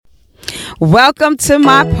Welcome to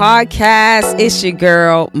my podcast. It's your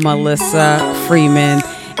girl, Melissa Freeman,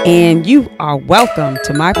 and you are welcome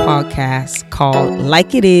to my podcast called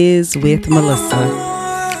Like It Is with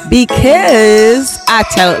Melissa, because I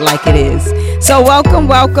tell it like it is. So welcome.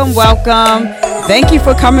 Thank you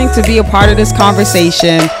for coming to be a part of this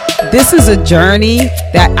conversation. This is a journey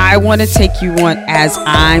that I want to take you on as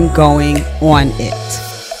I'm going on it.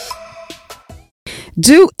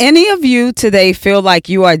 Do any of you today feel like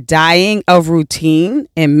you are dying of routine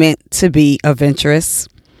and meant to be adventurous?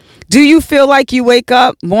 Do you feel like you wake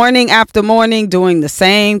up morning after morning doing the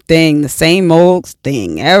same thing, the same old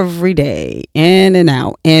thing every day, in and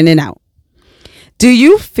out, in and out? Do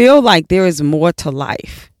you feel like there is more to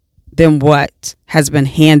life than what has been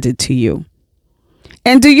handed to you?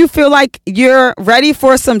 And do you feel like you're ready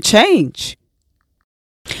for some change?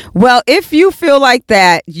 Well, if you feel like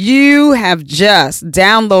that, you have just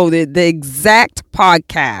downloaded the exact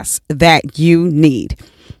podcast that you need.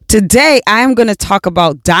 Today, I'm going to talk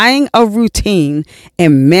about dying of routine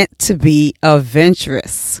and meant to be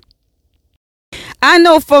adventurous. I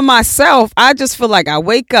know for myself, I just feel like I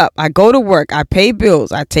wake up, I go to work, I pay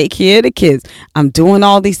bills, I take care of the kids. I'm doing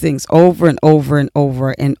all these things over and over and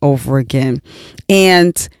over and over again.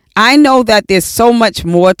 And I know that there's so much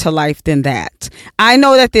more to life than that. I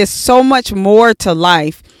know that there's so much more to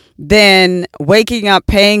life than waking up,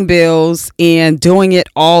 paying bills, and doing it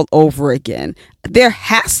all over again. There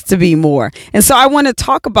has to be more. And so I want to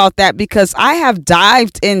talk about that because I have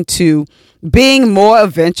dived into being more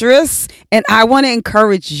adventurous, and I want to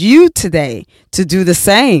encourage you today to do the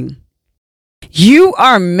same. You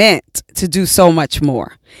are meant to do so much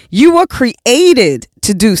more. You were created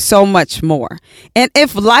to do so much more. And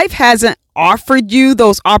if life hasn't offered you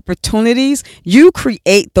those opportunities, you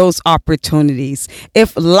create those opportunities.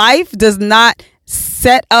 If life does not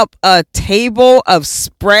set up a table of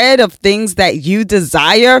spread of things that you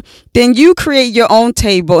desire, then you create your own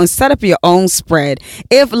table and set up your own spread.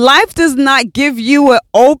 If life does not give you an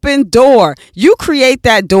open door, you create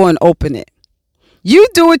that door and open it. You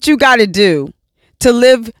do what you got to do to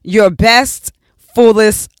live your best,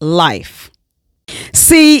 fullest life.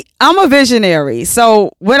 See, I'm a visionary.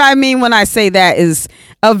 So what I mean when I say that is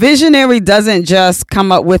a visionary doesn't just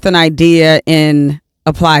come up with an idea and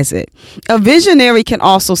applies it. A visionary can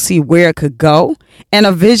also see where it could go, and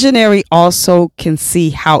a visionary also can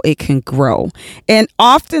see how it can grow. And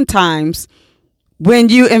oftentimes when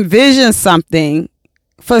you envision something,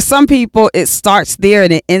 for some people, it starts there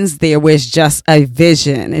and it ends there where it's just a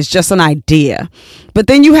vision. It's just an idea. But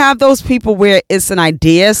then you have those people where it's an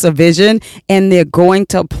idea, it's a vision, and they're going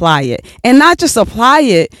to apply it. And not just apply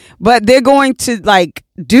it, but they're going to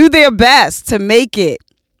do their best to make it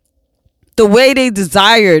the way they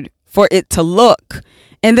desired for it to look.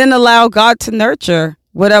 And then allow God to nurture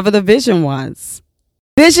whatever the vision was.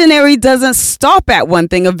 Visionary doesn't stop at one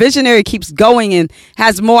thing. A visionary keeps going and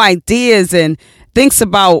has more ideas and thinks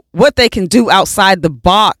about what they can do outside the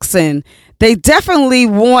box, and they definitely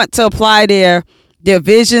want to apply their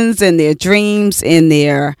visions and their dreams and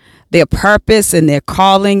their purpose and their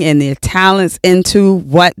calling and their talents into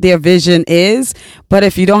what their vision is. But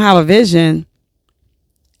if you don't have a vision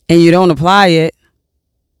and you don't apply it,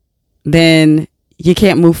 then you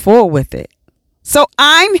can't move forward with it. So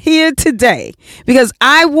I'm here today because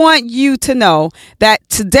I want you to know that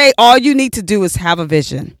today all you need to do is have a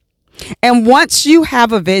vision. And once you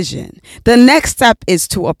have a vision, the next step is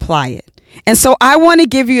to apply it. And so I want to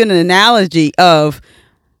give you an analogy of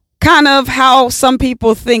kind of how some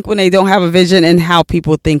people think when they don't have a vision and how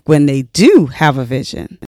people think when they do have a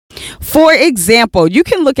vision. For example, you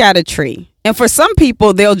can look at a tree, and for some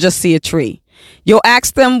people, they'll just see a tree. You'll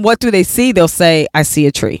ask them, what do they see? They'll say, I see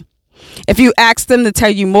a tree. If you ask them to tell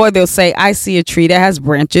you more, they'll say, I see a tree that has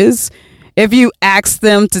branches. If you ask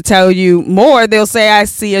them to tell you more, they'll say, I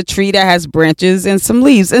see a tree that has branches and some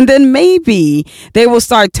leaves. And then maybe they will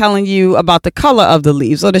start telling you about the color of the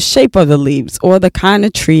leaves or the shape of the leaves or the kind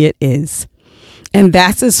of tree it is. And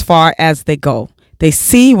that's as far as they go. They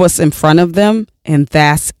see what's in front of them, and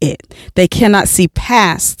that's it. They cannot see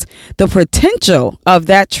past the potential of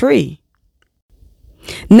that tree.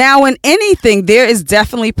 Now, in anything, there is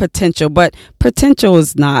definitely potential, but potential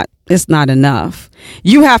is not enough.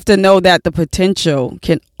 You have to know that the potential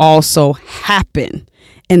can also happen.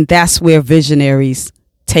 And that's where visionaries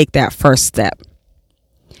take that first step.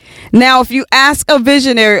 Now, if you ask a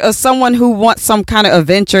visionary or someone who wants some kind of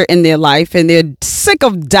adventure in their life and they're sick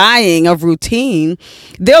of dying of routine,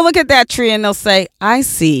 they'll look at that tree and they'll say, I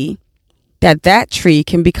see that tree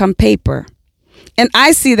can become paper. And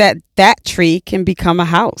I see that tree can become a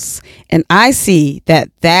house. And I see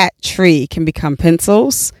that tree can become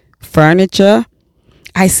pencils, furniture,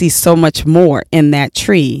 I see so much more in that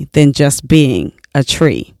tree than just being a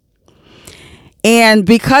tree. And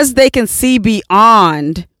because they can see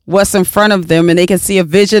beyond what's in front of them and they can see a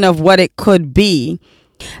vision of what it could be,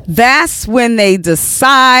 that's when they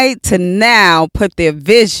decide to now put their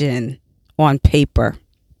vision on paper.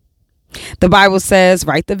 The Bible says,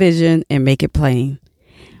 write the vision and make it plain.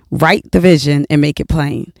 Write the vision and make it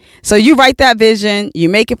plain. So you write that vision, you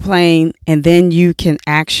make it plain, and then you can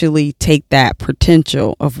actually take that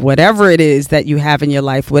potential of whatever it is that you have in your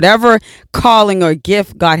life, whatever calling or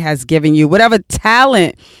gift God has given you, whatever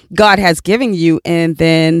talent God has given you, and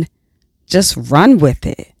then just run with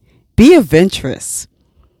it. Be adventurous.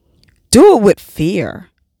 Do it with fear.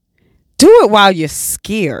 Do it while you're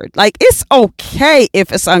scared. Like, it's okay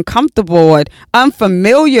if it's uncomfortable or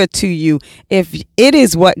unfamiliar to you. If it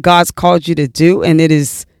is what God's called you to do and it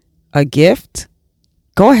is a gift,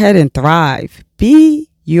 go ahead and thrive.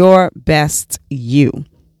 Be your best you.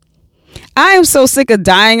 I am so sick of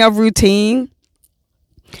dying of routine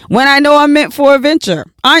when I know I'm meant for adventure.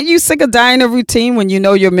 Aren't you sick of dying of routine when you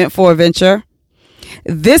know you're meant for adventure?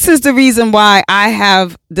 This is the reason why I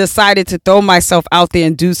have decided to throw myself out there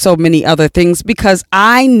and do so many other things, because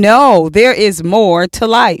I know there is more to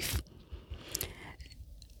life.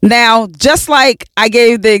 Now, just like I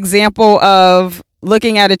gave the example of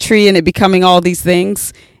looking at a tree and it becoming all these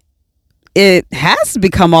things, it has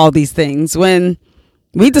become all these things. When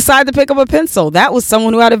we decided to pick up a pencil, that was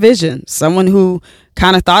someone who had a vision, someone who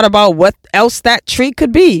kind of thought about what else that tree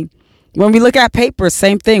could be. When we look at paper,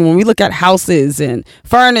 same thing. When we look at houses and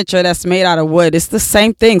furniture that's made out of wood, it's the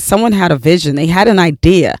same thing. Someone had a vision. They had an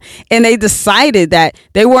idea, and they decided that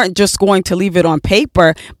they weren't just going to leave it on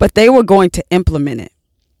paper, but they were going to implement it.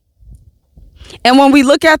 And when we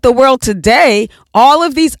look at the world today, all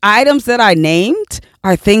of these items that I named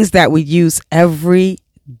are things that we use every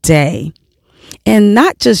day. And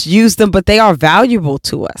not just use them, but they are valuable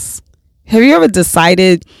to us. Have you ever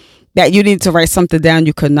decided that you need to write something down,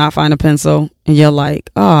 you could not find a pencil, and you're like,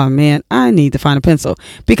 oh man, I need to find a pencil,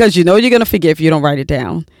 because you know you're going to forget if you don't write it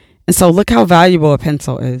down. And so look how valuable a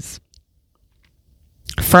pencil is.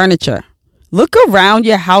 Furniture. Look around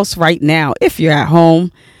your house right now if you're at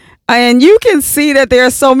home, and you can see that there are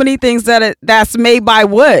so many things that's made by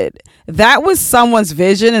wood. That was someone's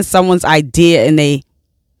vision and someone's idea, and they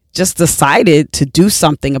just decided to do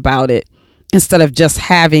something about it instead of just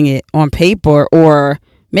having it on paper or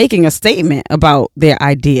making a statement about their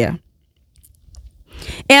idea.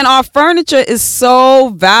 And our furniture is so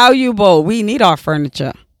valuable. We need our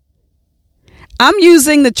furniture. I'm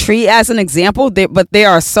using the tree as an example, but there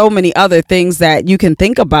are so many other things that you can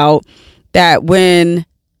think about that when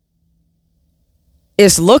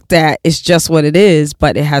it's looked at, it's just what it is,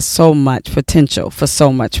 but it has so much potential for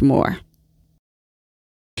so much more.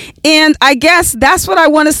 And I guess that's what I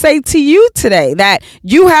want to say to you today, that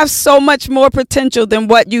you have so much more potential than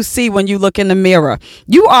what you see when you look in the mirror.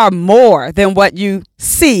 You are more than what you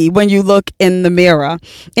see when you look in the mirror.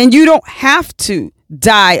 And you don't have to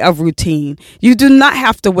die of routine. You do not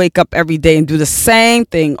have to wake up every day and do the same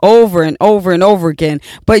thing over and over and over again,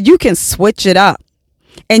 but you can switch it up.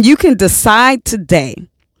 And you can decide today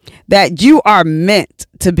that you are meant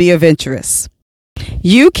to be adventurous.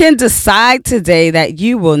 You can decide today that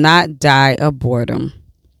you will not die of boredom.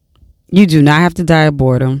 You do not have to die of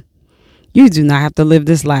boredom. You do not have to live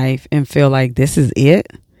this life and feel like this is it.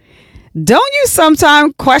 Don't you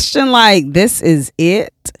sometimes question like this is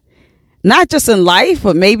it? Not just in life,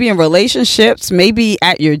 but maybe in relationships, maybe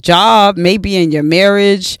at your job, maybe in your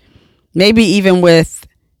marriage, maybe even with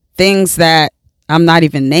things that I'm not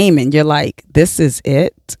even naming. You're like, this is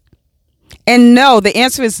it. And no, the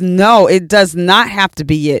answer is no, it does not have to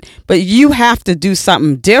be it. But you have to do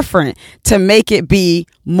something different to make it be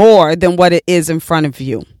more than what it is in front of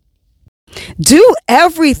you. Do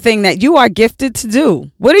everything that you are gifted to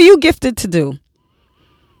do. What are you gifted to do?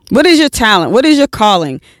 What is your talent? What is your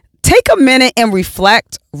calling? Take a minute and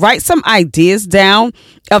reflect. Write some ideas down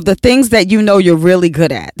of the things that you know you're really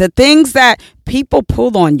good at. The things that people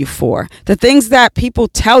pull on you for. The things that people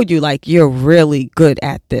tell you like you're really good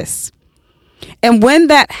at this. And when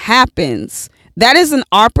that happens, that is an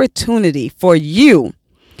opportunity for you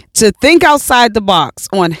to think outside the box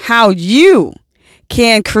on how you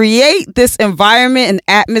can create this environment and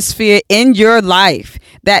atmosphere in your life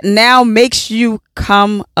that now makes you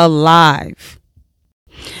come alive.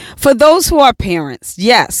 For those who are parents,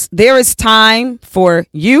 yes, there is time for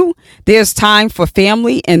you, there's time for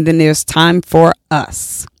family, and then there's time for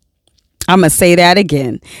us. I'm going to say that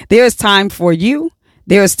again. There's time for you.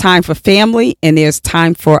 There's time for family, and there's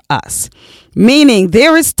time for us. meaning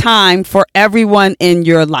there is time for everyone in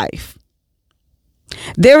your life.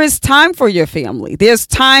 There is time for your family. There's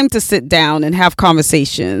time to sit down and have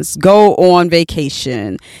conversations, go on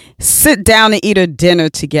vacation, sit down and eat a dinner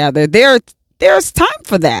together. There's time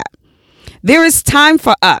for that. There is time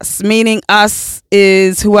for us, meaning us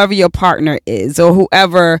is whoever your partner is or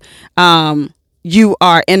whoever you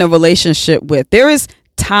are in a relationship with. There is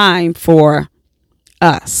time for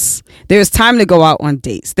us. There is time to go out on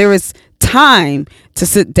dates. There is time to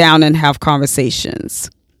sit down and have conversations,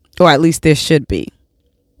 or at least there should be.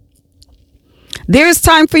 There is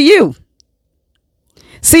time for you.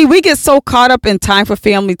 See, we get so caught up in time for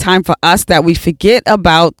family, time for us, that we forget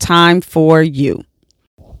about time for you.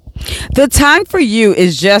 The time for you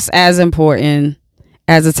is just as important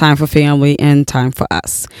as the time for family and time for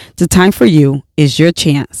us. The time for you is your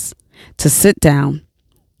chance to sit down,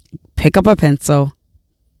 pick up a pencil,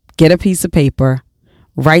 get a piece of paper,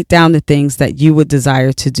 write down the things that you would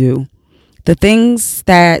desire to do, the things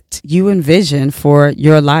that you envision for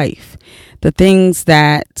your life, the things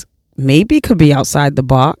that maybe could be outside the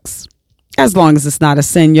box, as long as it's not a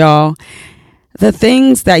sin, y'all. The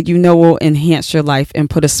things that you know will enhance your life and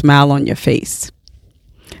put a smile on your face.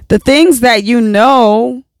 The things that you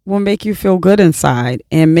know will make you feel good inside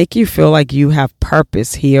and make you feel like you have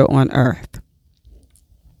purpose here on earth.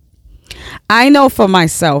 I know for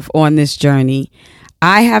myself on this journey,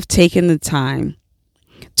 I have taken the time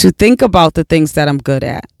to think about the things that I'm good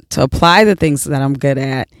at, to apply the things that I'm good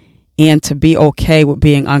at, and to be okay with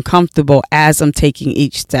being uncomfortable as I'm taking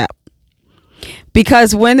each step.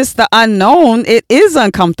 Because when it's the unknown, it is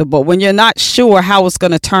uncomfortable. When you're not sure how it's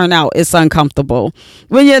going to turn out, it's uncomfortable.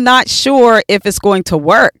 When you're not sure if it's going to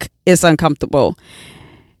work, it's uncomfortable.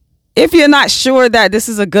 If you're not sure that this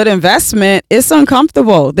is a good investment, it's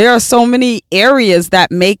uncomfortable. There are so many areas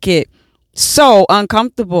that make it so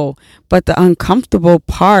uncomfortable. But the uncomfortable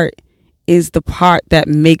part is the part that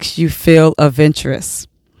makes you feel adventurous.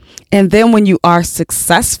 And then when you are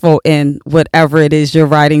successful in whatever it is you're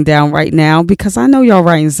writing down right now, because I know y'all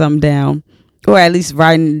writing something down, or at least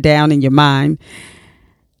writing it down in your mind,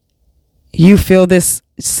 you feel this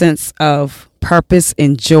sense of purpose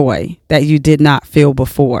and joy that you did not feel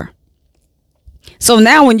before. So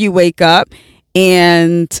now when you wake up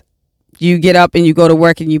and you get up and you go to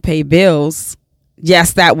work and you pay bills,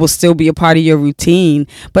 yes, that will still be a part of your routine.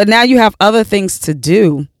 But now you have other things to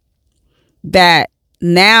do that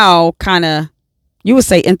now kind of, you would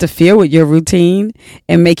say, interfere with your routine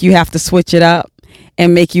and make you have to switch it up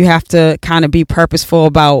and make you have to kind of be purposeful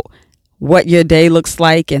about what your day looks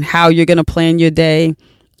like and how you're going to plan your day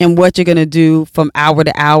and what you're going to do from hour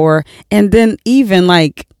to hour. And then even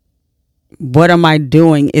like, what am I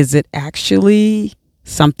doing? Is it actually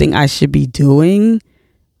something I should be doing?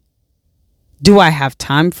 Do I have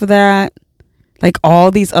time for that? Like all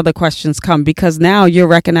these other questions come because now you're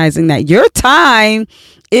recognizing that your time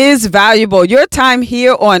is valuable. Your time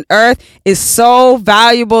here on earth is so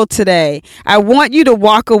valuable today. I want you to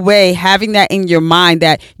walk away having that in your mind,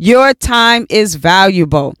 that your time is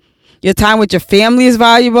valuable. Your time with your family is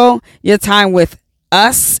valuable. Your time with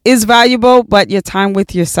us is valuable, but your time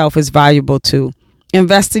with yourself is valuable too.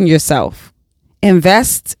 Invest in yourself.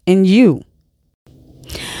 Invest in you.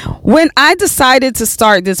 When I decided to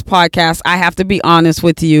start this podcast, I have to be honest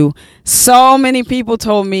with you. So many people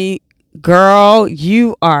told me, girl,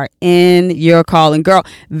 you are in your calling. Girl,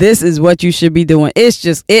 this is what you should be doing.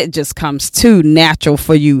 It just comes too natural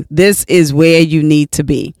for you. This is where you need to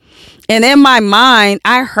be. And in my mind,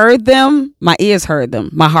 I heard them. My ears heard them.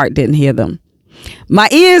 My heart didn't hear them. My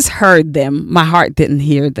ears heard them. My heart didn't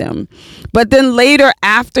hear them. But then later,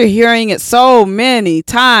 after hearing it so many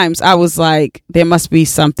times, I was like, there must be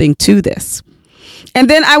something to this. And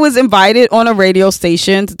then I was invited on a radio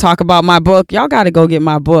station to talk about my book. Y'all got to go get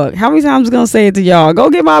my book. How many times am I going to say it to y'all? Go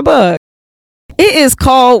get my book. It is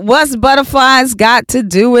called What's Butterflies Got to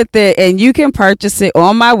Do With It? And you can purchase it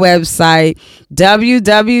on my website,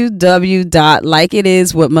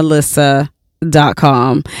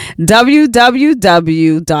 www.likeItiswithmelissa.com.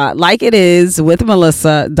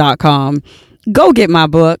 www.likeItiswithmelissa.com. Go get my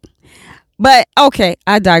book. But okay,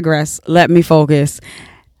 I digress. Let me focus.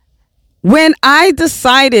 When I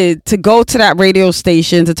decided to go to that radio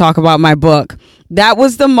station to talk about my book, that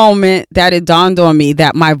was the moment that it dawned on me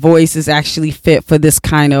that my voice is actually fit for this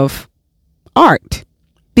kind of art,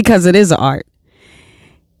 because it is an art.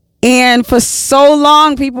 And for so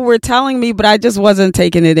long, people were telling me, but I just wasn't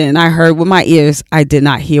taking it in. I heard with my ears. I did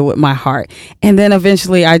not hear with my heart. And then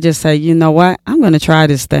eventually I just said, you know what? I'm going to try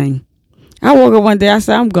this thing. I woke up one day. I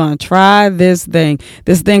said, I'm going to try this thing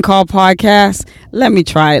called podcast. Let me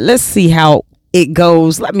try it. Let's see how it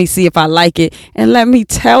goes. Let me see if I like it. And let me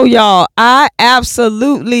tell y'all, I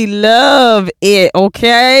absolutely love it.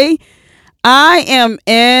 Okay. I am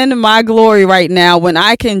in my glory right now when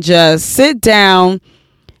I can just sit down,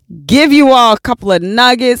 give you all a couple of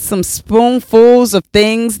nuggets, some spoonfuls of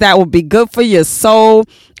things that will be good for your soul.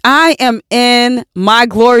 I am in my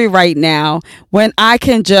glory right now when I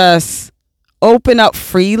can just open up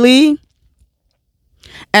freely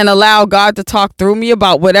and allow God to talk through me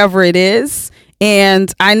about whatever it is.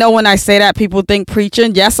 And I know when I say that, people think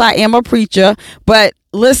preaching. Yes, I am a preacher. But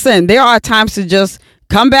listen, there are times to just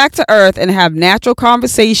come back to earth and have natural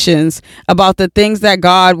conversations about the things that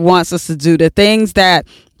God wants us to do, the things that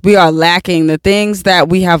we are lacking, the things that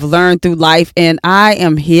we have learned through life. And I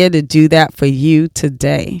am here to do that for you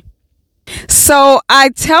today. So I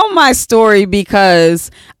tell my story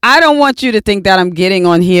because I don't want you to think that I'm getting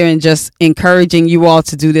on here and just encouraging you all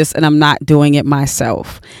to do this and I'm not doing it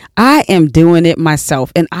myself. I am doing it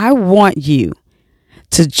myself, and I want you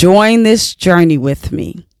to join this journey with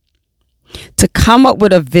me, to come up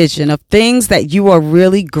with a vision of things that you are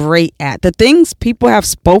really great at, the things people have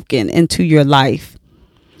spoken into your life.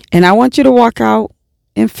 And I want you to walk out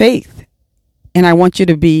in faith. And I want you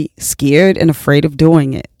to be scared and afraid of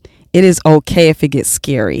doing it. It is okay if it gets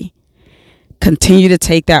scary. Continue to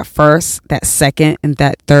take that first, that second, and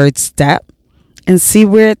that third step and see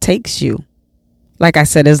where it takes you. Like I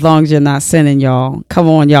said, as long as you're not sinning, y'all. Come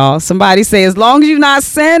on, y'all. Somebody say, as long as you're not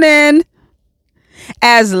sinning.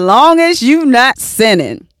 As long as you're not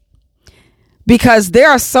sinning. Because there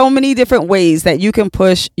are so many different ways that you can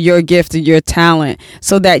push your gift and your talent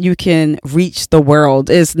so that you can reach the world.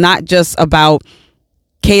 It's not just about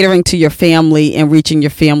catering to your family and reaching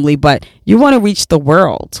your family, but you want to reach the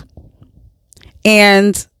world.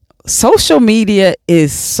 And social media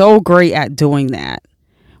is so great at doing that.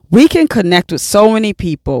 We can connect with so many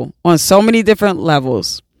people on so many different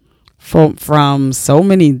levels from so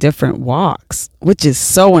many different walks, which is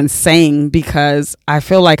so insane because I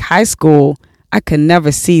feel like high school, I could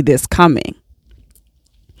never see this coming.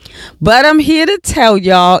 But I'm here to tell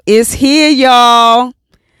y'all, it's here, y'all.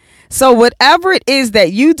 So whatever it is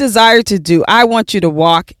that you desire to do, I want you to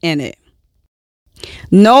walk in it.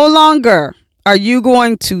 No longer are you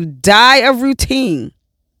going to die of routine,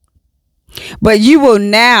 but you will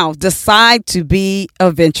now decide to be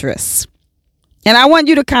adventurous. And I want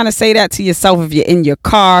you to kind of say that to yourself if you're in your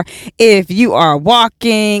car, if you are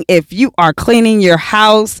walking, if you are cleaning your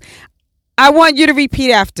house. I want you to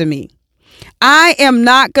repeat after me. I am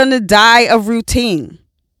not going to die of routine.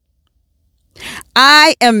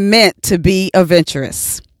 I am meant to be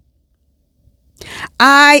adventurous.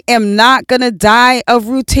 I am not going to die of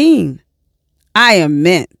routine. I am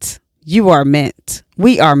meant. You are meant.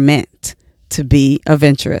 We are meant to be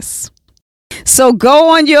adventurous. So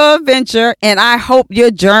go on your adventure, and I hope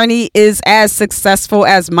your journey is as successful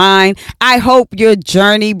as mine. I hope your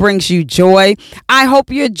journey brings you joy. I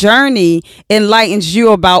hope your journey enlightens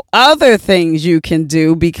you about other things you can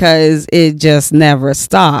do because it just never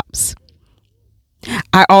stops.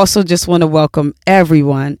 I also just want to welcome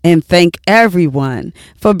everyone and thank everyone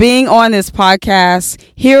for being on this podcast,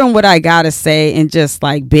 hearing what I got to say, and just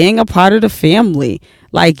like being a part of the family.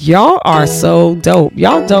 Like, y'all are so dope.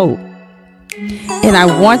 Y'all dope. And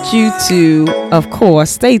I want you to, of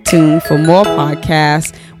course, stay tuned for more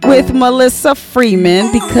podcasts with Melissa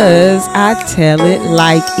Freeman because I tell it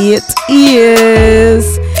like it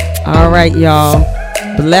is. All right, y'all.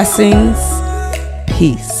 Blessings.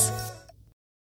 Peace.